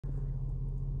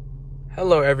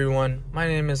Hello everyone, my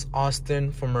name is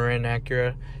Austin from Marin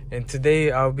Acura, and today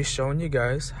I'll be showing you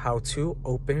guys how to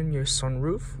open your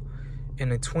sunroof in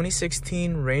a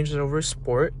 2016 Range Rover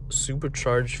Sport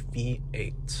Supercharged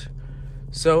V8.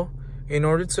 So, in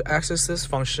order to access this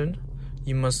function,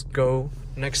 you must go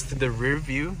next to the rear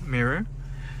view mirror,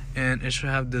 and it should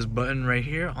have this button right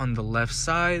here on the left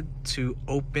side to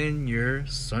open your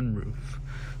sunroof.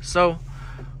 So,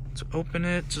 to open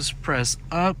it, just press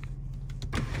up.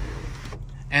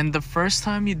 And the first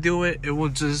time you do it, it will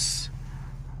just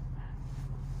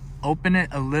open it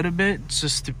a little bit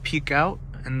just to peek out,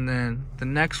 and then the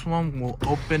next one will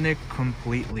open it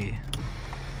completely.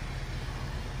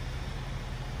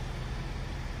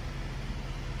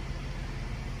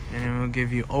 And it will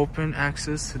give you open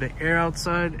access to the air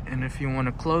outside, and if you want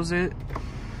to close it,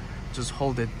 just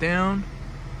hold it down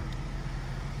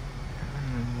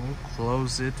and then we'll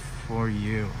close it for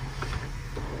you.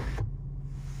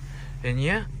 And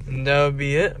yeah, that'll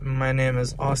be it. My name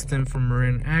is Austin from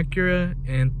Marin Acura,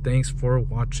 and thanks for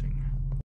watching.